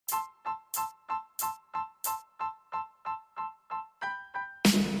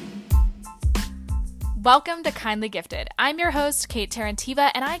Welcome to Kindly Gifted. I'm your host, Kate Tarantiva,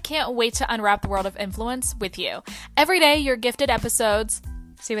 and I can't wait to unwrap the world of influence with you. Every day, you're gifted episodes,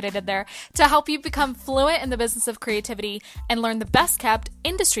 see what I did there, to help you become fluent in the business of creativity and learn the best kept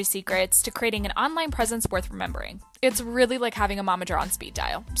industry secrets to creating an online presence worth remembering. It's really like having a momager on speed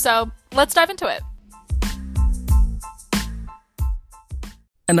dial. So let's dive into it.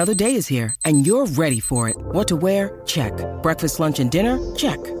 Another day is here, and you're ready for it. What to wear? Check. Breakfast, lunch, and dinner?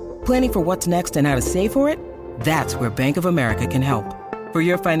 Check. Planning for what's next and how to save for it? That's where Bank of America can help. For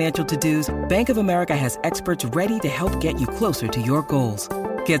your financial to-dos, Bank of America has experts ready to help get you closer to your goals.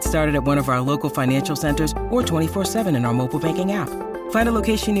 Get started at one of our local financial centers or 24/7 in our mobile banking app. Find a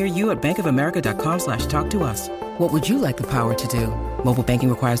location near you at bankofamerica.com/talktous. What would you like the power to do? Mobile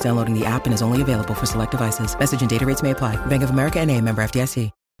banking requires downloading the app and is only available for select devices. Message and data rates may apply. Bank of America N.A., member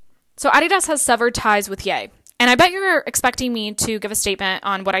FDIC. So Adidas has severed ties with Ye. And I bet you're expecting me to give a statement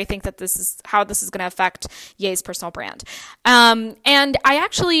on what I think that how this is going to affect Ye's personal brand. And I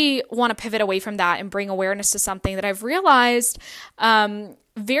actually want to pivot away from that and bring awareness to something that I've realized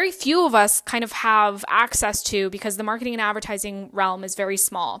very few of us kind of have access to because the marketing and advertising realm is very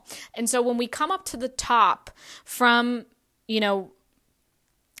small. And so when we come up to the top from, when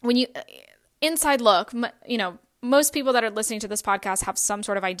you inside look, most people that are listening to this podcast have some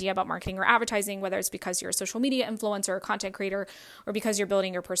sort of idea about marketing or advertising, whether it's because you're a social media influencer or content creator, or because you're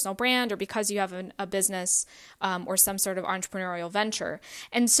building your personal brand, or because you have a business or some sort of entrepreneurial venture.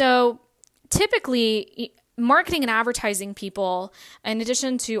 And so typically, marketing and advertising people, in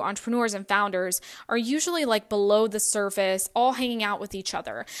addition to entrepreneurs and founders, are usually like below the surface, all hanging out with each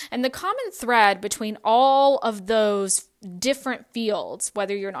other. And the common thread between all of those different fields,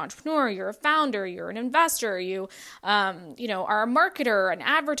 whether you're an entrepreneur, you're a founder, you're an investor, you are a marketer, an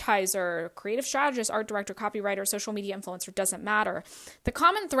advertiser, creative strategist, art director, copywriter, social media influencer, doesn't matter. The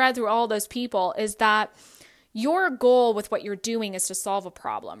common thread through all those people is that your goal with what you're doing is to solve a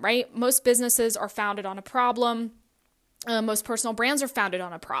problem, right? Most businesses are founded on a problem. Most personal brands are founded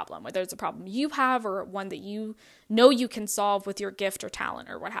on a problem, whether it's a problem you have or one that you know you can solve with your gift or talent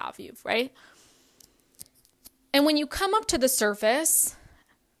or what have you, right? And when you come up to the surface,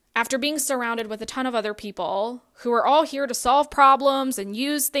 after being surrounded with a ton of other people who are all here to solve problems and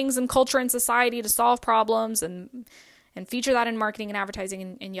use things in culture and society to solve problems and feature that in marketing and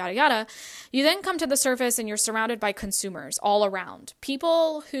advertising and yada, yada, you then come to the surface and you're surrounded by consumers all around.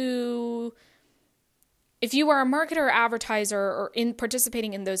 People who, if you are a marketer or advertiser or in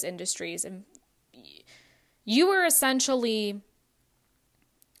participating in those industries, and you are essentially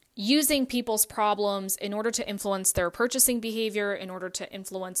using people's problems in order to influence their purchasing behavior, in order to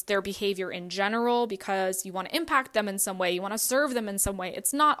influence their behavior in general, because you want to impact them in some way, you want to serve them in some way.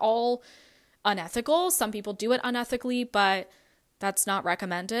 It's not all unethical. Some people do it unethically, but that's not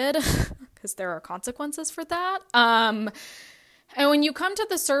recommended because there are consequences for that. And when you come to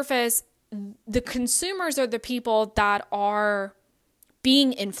the surface, the consumers are the people that are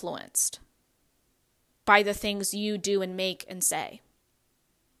being influenced by the things you do and make and say.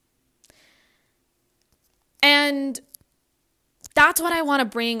 And that's what I want to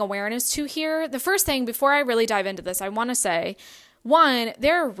bring awareness to here. The first thing, before I really dive into this, I want to say, one,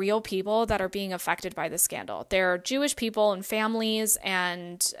 there are real people that are being affected by this scandal. There are Jewish people and families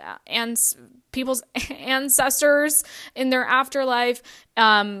and people's ancestors in their afterlife,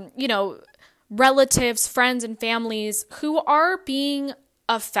 relatives, friends, and families who are being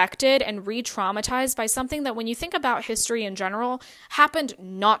affected and re-traumatized by something that, when you think about history in general, happened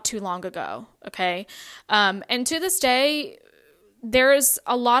not too long ago, okay? And to this day, there is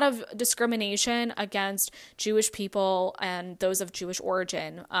a lot of discrimination against Jewish people and those of Jewish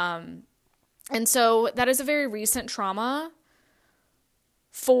origin. And so that is a very recent trauma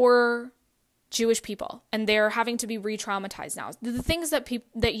for Jewish people, and they're having to be re-traumatized now. The things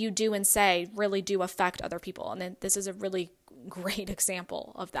that you do and say really do affect other people, and this is a really great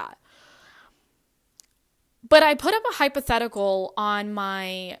example of that. But I put up a hypothetical on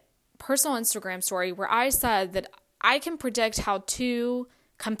my personal Instagram story where I said that I can predict how two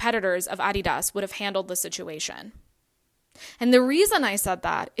competitors of Adidas would have handled the situation. And the reason I said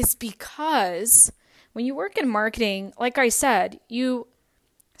that is because when you work in marketing, like I said, you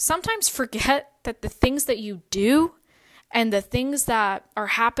sometimes forget that the things that you do and the things that are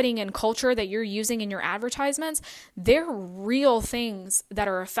happening in culture that you're using in your advertisements, they're real things that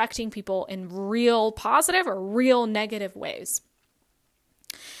are affecting people in real positive or real negative ways.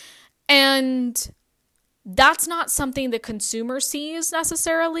 And that's not something the consumer sees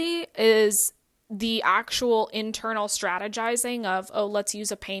necessarily, is the actual internal strategizing of, oh, let's use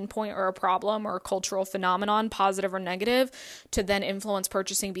a pain point or a problem or a cultural phenomenon, positive or negative, to then influence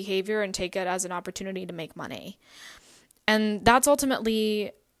purchasing behavior and take it as an opportunity to make money. And that's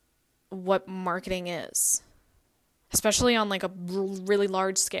ultimately what marketing is, especially on like a really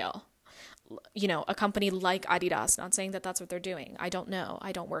large scale. You know, a company like Adidas, not saying that that's what they're doing. I don't know.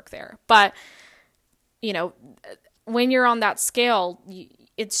 I don't work there. But, you know, when you're on that scale,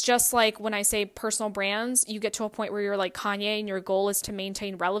 it's just like when I say personal brands, you get to a point where you're like Kanye and your goal is to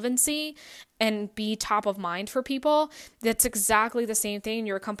maintain relevancy and be top of mind for people. That's exactly the same thing.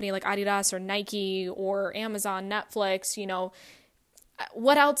 You're a company like Adidas or Nike or Amazon, Netflix, you know,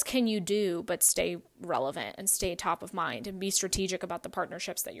 what else can you do but stay relevant and stay top of mind and be strategic about the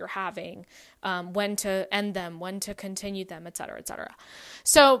partnerships that you're having, when to end them, when to continue them, et cetera, et cetera.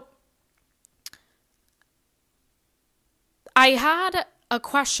 So I had a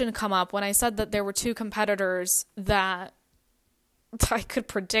question come up when I said that there were two competitors that I could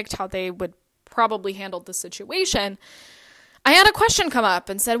predict how they would probably handle the situation. I had a question come up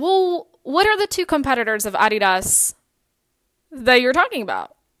and said, well, what are the two competitors of Adidas that you're talking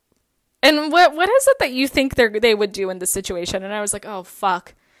about? And what is it that you think they would do in this situation? And I was like, oh,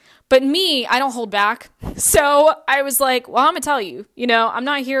 fuck. But me, I don't hold back. So I was like, well, I'm going to tell you, you know, I'm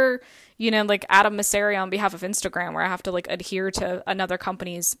not here, you know, like Adam Mosseri on behalf of Instagram where I have to like adhere to another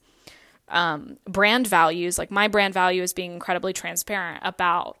company's brand values. Like my brand value is being incredibly transparent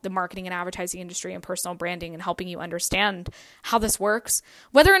about the marketing and advertising industry and personal branding and helping you understand how this works,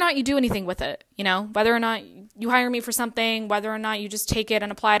 whether or not you do anything with it, you know, whether or not you hire me for something, whether or not you just take it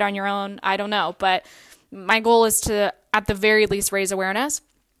and apply it on your own, I don't know. But my goal is to, at the very least, raise awareness.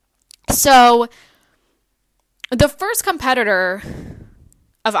 So the first competitor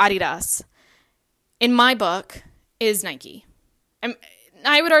of Adidas in my book is Nike.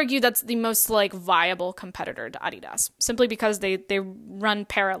 I would argue that's the most like viable competitor to Adidas, simply because they run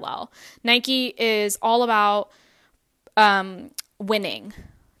parallel. Nike is all about winning.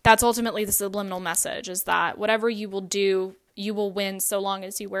 That's ultimately the subliminal message, is that whatever you will do, you will win so long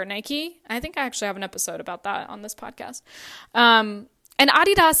as you wear Nike. I think I actually have an episode about that on this podcast. And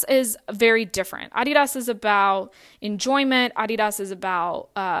Adidas is very different. Adidas is about enjoyment. Adidas is about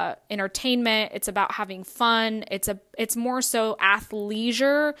entertainment. It's about having fun. It's more so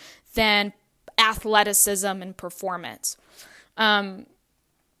athleisure than athleticism and performance.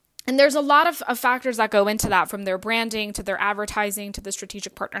 And there's a lot of factors that go into that, from their branding to their advertising to the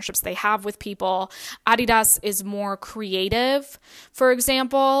strategic partnerships they have with people. Adidas is more creative, for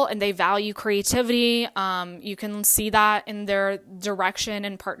example, and they value creativity. You can see that in their direction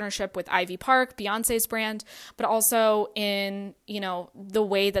and partnership with Ivy Park, Beyonce's brand, but also in, you know, the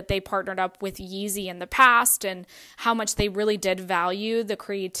way that they partnered up with Yeezy in the past and how much they really did value the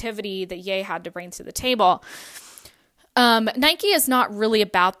creativity that Ye had to bring to the table. Nike is not really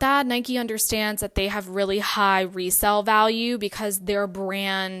about that. Nike understands that they have really high resale value because their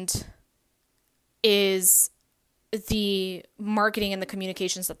brand is the marketing and the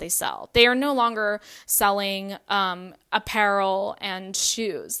communications that they sell. They are no longer selling apparel and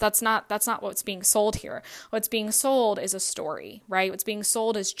shoes. That's not what's being sold here. What's being sold is a story, right? What's being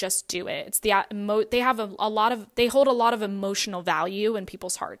sold is just do it. It's they hold a lot of emotional value in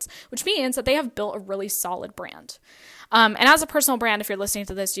people's hearts, which means that they have built a really solid brand. And as a personal brand, if you're listening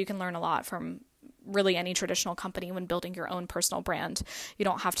to this, you can learn a lot from really any traditional company when building your own personal brand. You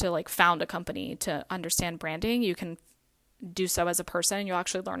don't have to like found a company to understand branding. You can do so as a person. You'll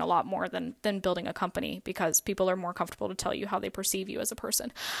actually learn a lot more than building a company, because people are more comfortable to tell you how they perceive you as a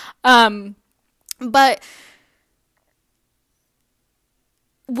person. But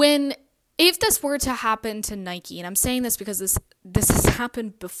if this were to happen to Nike, and I'm saying this because this has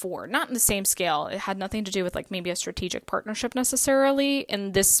happened before, not in the same scale. It had nothing to do with like maybe a strategic partnership necessarily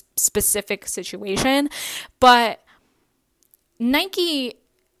in this specific situation, but Nike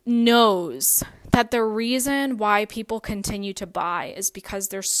knows that the reason why people continue to buy is because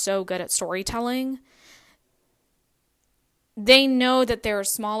they're so good at storytelling. They know that there are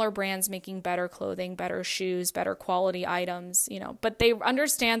smaller brands making better clothing, better shoes, better quality items, you know, but they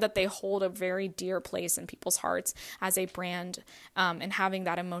understand that they hold a very dear place in people's hearts as a brand, and having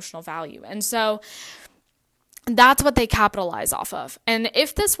that emotional value. And so that's what they capitalize off of. And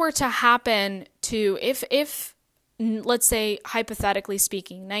if this were to happen to, if let's say, hypothetically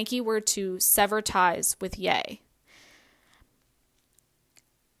speaking, Nike were to sever ties with Ye,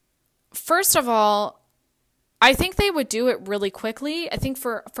 first of all, I think they would do it really quickly. I think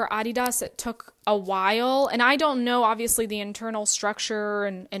for Adidas, it took a while. And I don't know, obviously, the internal structure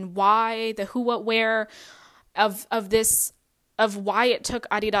and why, the who, what, where of this of why it took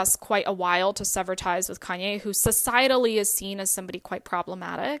Adidas quite a while to sever ties with Kanye, who societally is seen as somebody quite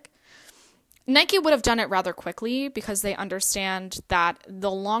problematic. Nike would have done it rather quickly because they understand that the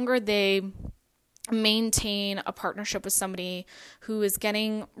longer they maintain a partnership with somebody who is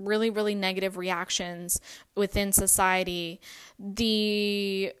getting really, really negative reactions within society,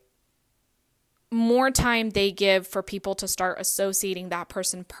 the more time they give for people to start associating that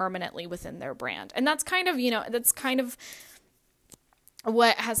person permanently within their brand. And that's kind of, that's kind of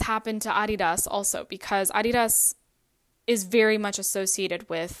what has happened to Adidas also, because Adidas is very much associated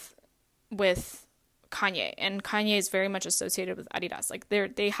with Kanye, and Kanye is very much associated with Adidas. Like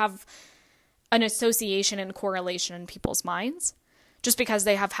they have an association and correlation in people's minds just because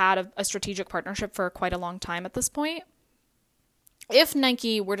they have had a strategic partnership for quite a long time at this point. If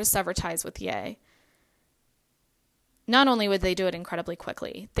Nike were to sever ties with Ye, not only would they do it incredibly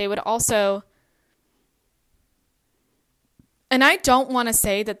quickly, they would also, and I don't want to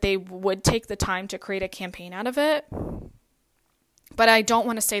say that they would take the time to create a campaign out of it, but I don't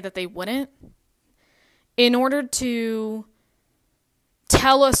want to say that they wouldn't. In order to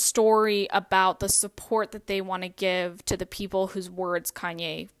tell a story about the support that they want to give to the people whose words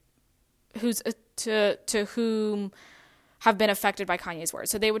Kanye, to whom have been affected by Kanye's words.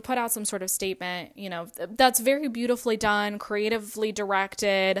 So they would put out some sort of statement, that's very beautifully done, creatively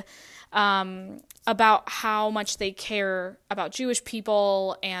directed, about how much they care about Jewish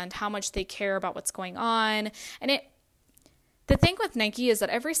people and how much they care about what's going on. And the thing with Nike is that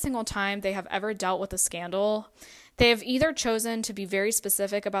every single time they have ever dealt with a scandal, they have either chosen to be very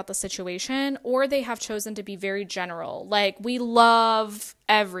specific about the situation, or they have chosen to be very general. Like, we love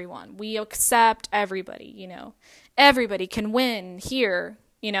everyone. We accept everybody, everybody can win here,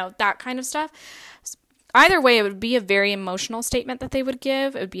 that kind of stuff. Either way, it would be a very emotional statement that they would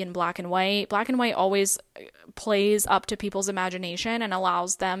give. It would be in black and white. Black and white always plays up to people's imagination and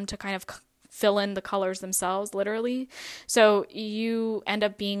allows them to kind of fill in the colors themselves, literally. So you end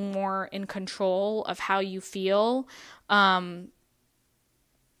up being more in control of how you feel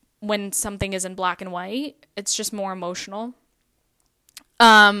when something is in black and white. It's just more emotional.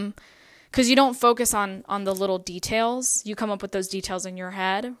 Because you don't focus on the little details. You come up with those details in your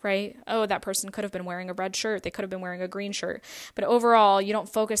head, right? Oh, that person could have been wearing a red shirt. They could have been wearing a green shirt. But overall, you don't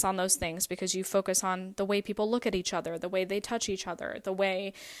focus on those things because you focus on the way people look at each other, the way they touch each other, the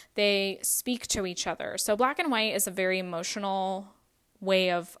way they speak to each other. So black and white is a very emotional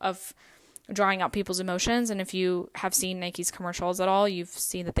way of drawing out people's emotions. And if you have seen Nike's commercials at all, you've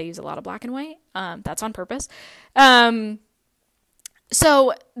seen that they use a lot of black and white. That's on purpose.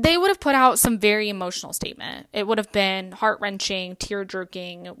 So they would have put out some very emotional statement. It would have been heart-wrenching,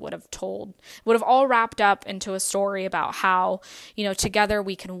 tear-jerking. It would have all wrapped up into a story about how, together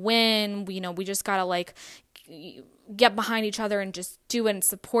we can win. We just got to get behind each other and just do it and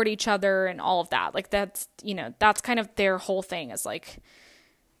support each other and all of that. Like that's kind of their whole thing is like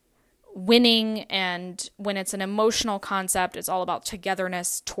winning. And when it's an emotional concept, it's all about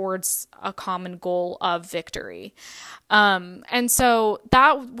togetherness towards a common goal of victory. And so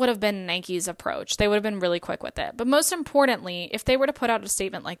that would have been Nike's approach. They would have been really quick with it. But most importantly, if they were to put out a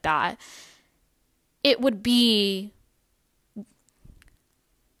statement like that, it would be,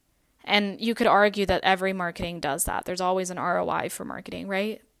 and you could argue that every marketing does that. There's always an ROI for marketing,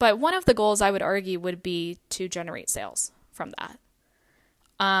 right? But one of the goals I would argue would be to generate sales from that.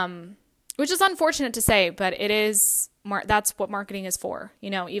 Which is unfortunate to say, but it is. That's what marketing is for.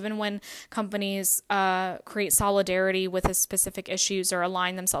 Even when companies create solidarity with a specific issues or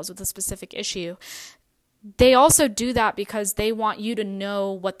align themselves with a specific issue, they also do that because they want you to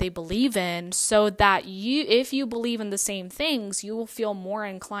know what they believe in, so that if you believe in the same things, you will feel more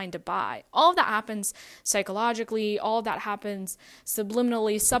inclined to buy. All of that happens psychologically. All of that happens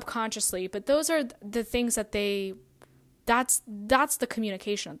subliminally, subconsciously. But those are the things that that's the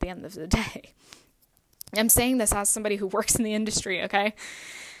communication at the end of the day. I'm saying this as somebody who works in the industry, okay?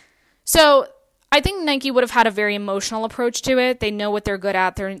 So I think Nike would have had a very emotional approach to it. They know what they're good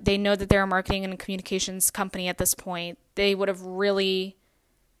at. They know that they're a marketing and communications company at this point. They would have really,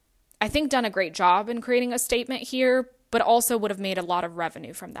 I think, done a great job in creating a statement here, but also would have made a lot of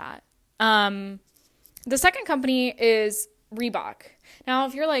revenue from that. The second company is Reebok. Now,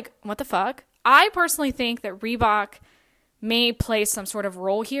 if you're like, what the fuck? I personally think that Reebok may play some sort of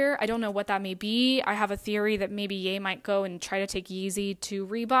role here. I don't know what that may be. I have a theory that maybe Ye might go and try to take Yeezy to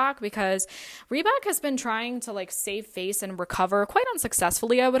Reebok, because Reebok has been trying to save face and recover quite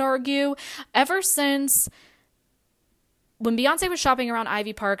unsuccessfully, I would argue, ever since when Beyonce was shopping around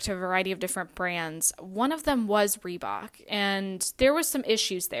Ivy Park to a variety of different brands. One of them was Reebok, and there was some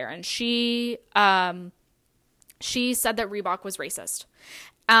issues there, and she she said that Reebok was racist,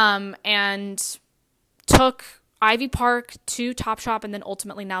 and took Ivy Park to Topshop and then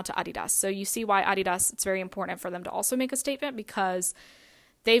ultimately now to Adidas. So you see why Adidas, it's very important for them to also make a statement, because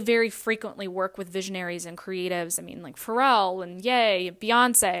they very frequently work with visionaries and creatives. I mean, like Pharrell and Ye,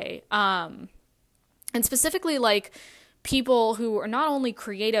 Beyonce, and specifically like people who are not only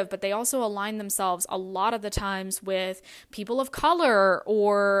creative, but they also align themselves a lot of the times with people of color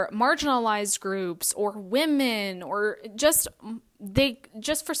or marginalized groups or women, or just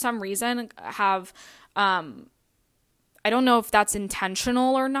for some reason have, I don't know if that's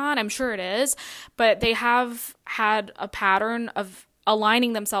intentional or not. I'm sure it is, but they have had a pattern of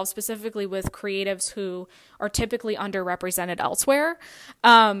aligning themselves specifically with creatives who are typically underrepresented elsewhere.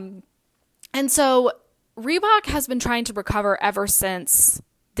 And so Reebok has been trying to recover ever since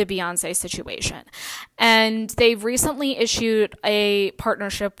the Beyonce situation. And they've recently issued a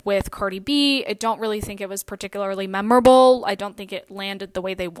partnership with Cardi B. I don't really think it was particularly memorable. I don't think it landed the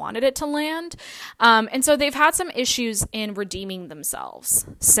way they wanted it to land. And so they've had some issues in redeeming themselves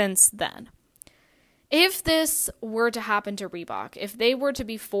since then. If this were to happen to Reebok, if they were to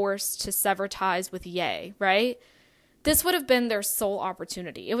be forced to sever ties with Ye, right? This would have been their sole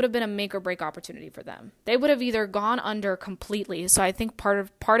opportunity. It would have been a make or break opportunity for them. They would have either gone under completely. So I think part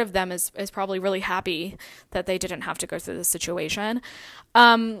of them is probably really happy that they didn't have to go through this situation.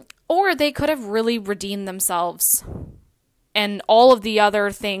 Or they could have really redeemed themselves, and all of the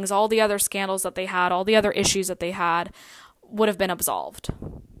other things, all the other scandals that they had, all the other issues that they had would have been absolved.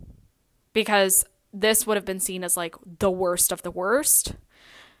 Because this would have been seen as like the worst of the worst.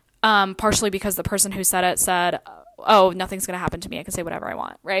 Partially because the person who said it said, oh, nothing's going to happen to me. I can say whatever I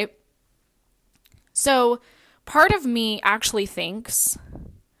want, right? So part of me actually thinks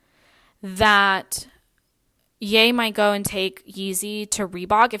that Ye might go and take Yeezy to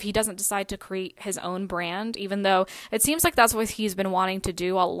Reebok if he doesn't decide to create his own brand, even though it seems like that's what he's been wanting to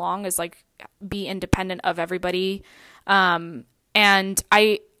do all along, is like be independent of everybody. And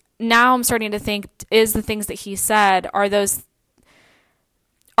I'm starting to think, is the things that he said, are those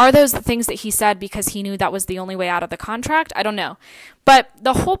the things that he said because he knew that was the only way out of the contract? I don't know. But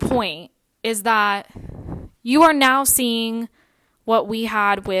the whole point is that you are now seeing what we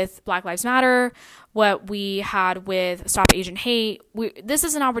had with Black Lives Matter, what we had with Stop Asian Hate. This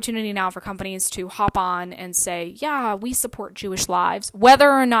is an opportunity now for companies to hop on and say, yeah, we support Jewish lives, whether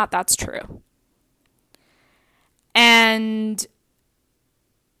or not that's true. And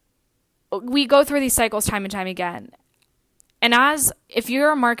we go through these cycles time and time again. And if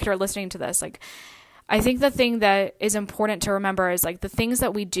you're a marketer listening to this, like, I think the thing that is important to remember is like the things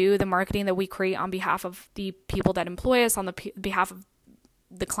that we do, the marketing that we create on behalf of the people that employ us, on the behalf of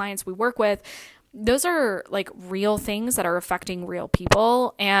the clients we work with, those are like real things that are affecting real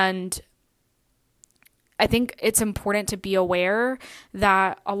people. And I think it's important to be aware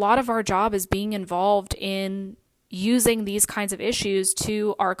that a lot of our job is being involved in using these kinds of issues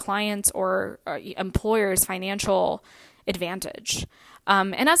to our clients or employers' financial advantage.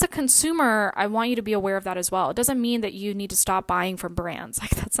 And as a consumer, I want you to be aware of that as well. It doesn't mean that you need to stop buying from brands. Like,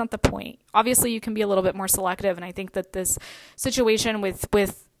 that's not the point. Obviously, you can be a little bit more selective, and I think that this situation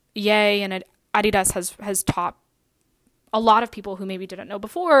with Ye and Adidas has taught a lot of people who maybe didn't know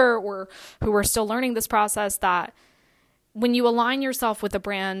before or who are still learning this process that when you align yourself with a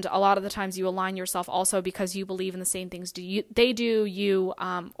brand, a lot of the times you align yourself also because you believe in the same things they do,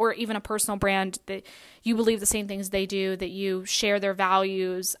 or even a personal brand that you believe the same things they do, that you share their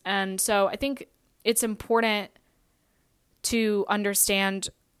values. And so I think it's important to understand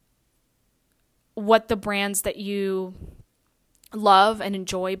what the brands that you love and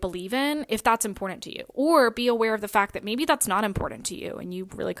enjoy believe in, if that's important to you, or be aware of the fact that maybe that's not important to you and you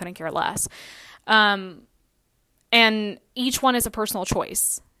really couldn't care less. And each one is a personal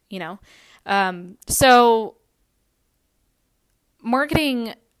choice, you know? So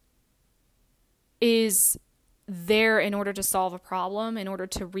marketing is there in order to solve a problem, in order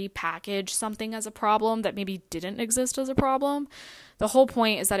to repackage something as a problem that maybe didn't exist as a problem. The whole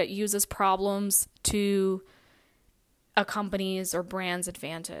point is that it uses problems to a company's or brand's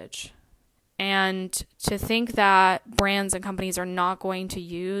advantage. And to think that brands and companies are not going to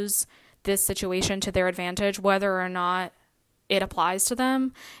use this situation to their advantage, whether or not it applies to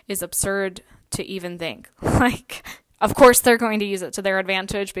them, is absurd to even think. Like, of course they're going to use it to their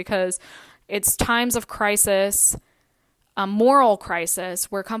advantage because it's times of crisis, a moral crisis,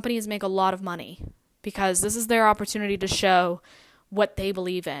 where companies make a lot of money because this is their opportunity to show what they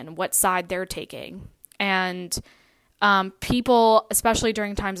believe in, what side they're taking. And people, especially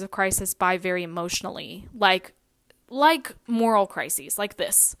during times of crisis, buy very emotionally, like moral crises like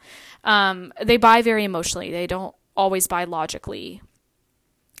this. They buy very emotionally. They don't always buy logically.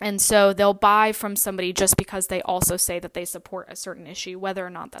 And so they'll buy from somebody just because they also say that they support a certain issue, whether or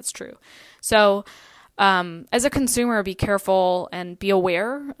not that's true. So as a consumer, be careful and be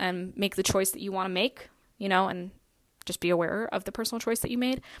aware and make the choice that you want to make, and just be aware of the personal choice that you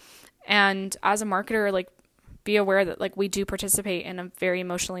made. And as a marketer, like, be aware that, like, we do participate in a very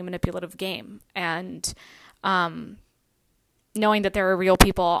emotionally manipulative game. And knowing that there are real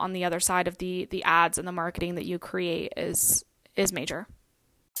people on the other side of the ads and the marketing that you create is major.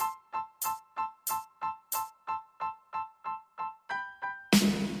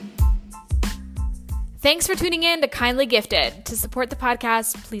 Thanks for tuning in to Kindly Gifted. To support the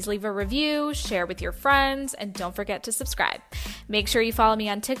podcast, please leave a review, share with your friends, and don't forget to subscribe. Make sure you follow me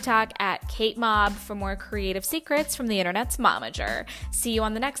on TikTok at Kate Mob for more creative secrets from the internet's momager. See you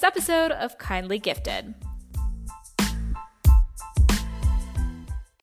on the next episode of Kindly Gifted.